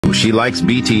She likes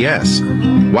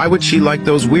BTS. Why would she like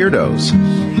those weirdos?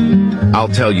 I'll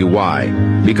tell you why.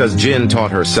 Because Jin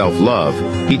taught her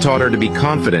self-love. He taught her to be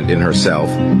confident in herself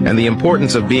and the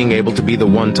importance of being able to be the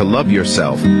one to love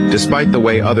yourself. Despite the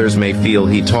way others may feel,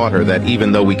 he taught her that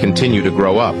even though we continue to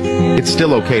grow up, it's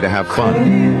still okay to have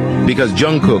fun. Because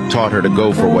Jungkook taught her to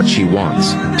go for what she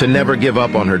wants, to never give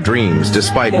up on her dreams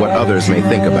despite what others may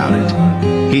think about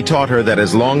it. He taught her that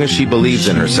as long as she believes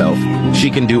in herself, she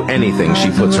can do anything she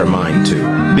puts her mind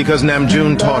to. Because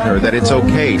Namjoon taught her that it's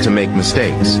okay to make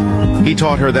mistakes. He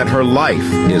taught her that her life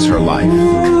is her life,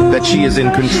 that she is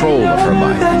in control of her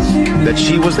life, that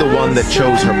she was the one that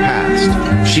chose her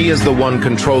past, she is the one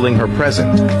controlling her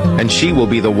present, and she will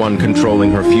be the one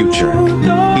controlling her future.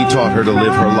 He taught her to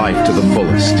live her life to the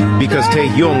fullest, because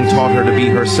Taehyung taught her to be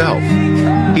herself.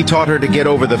 He taught her to get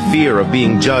over the fear of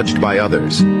being judged by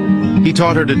others. He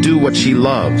taught her to do what she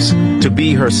loves, to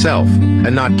be herself,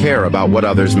 and not care about what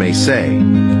others may say.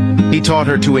 He taught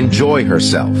her to enjoy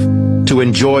herself, to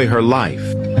enjoy her life.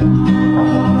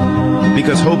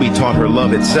 Because Hobi taught her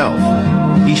love itself.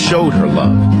 He showed her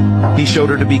love. He showed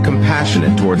her to be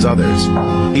compassionate towards others.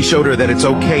 He showed her that it's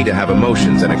okay to have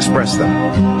emotions and express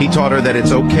them. He taught her that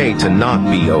it's okay to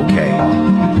not be okay.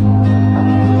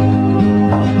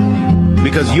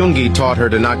 Because Yoongi taught her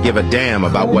to not give a damn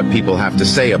about what people have to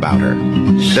say about her.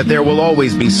 That there will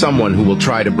always be someone who will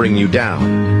try to bring you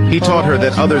down. He taught her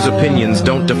that others' opinions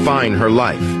don't define her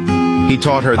life. He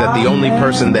taught her that the only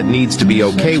person that needs to be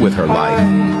okay with her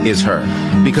life is her.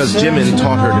 Because Jimin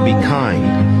taught her to be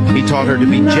kind. He taught her to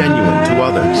be genuine to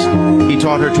others. He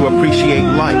taught her to appreciate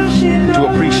life,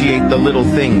 to appreciate the little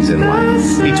things in life.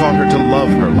 He taught her to love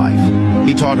her life.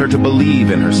 He taught her to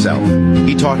believe in herself.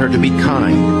 He taught her to be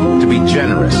kind, to be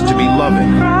generous, to be loving.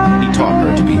 He taught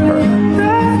her to be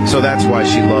her. So that's why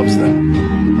she loves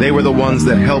them. They were the ones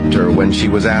that helped her when she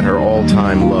was at her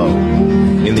all-time low.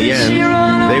 In the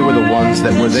end, they were the ones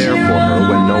that were there for her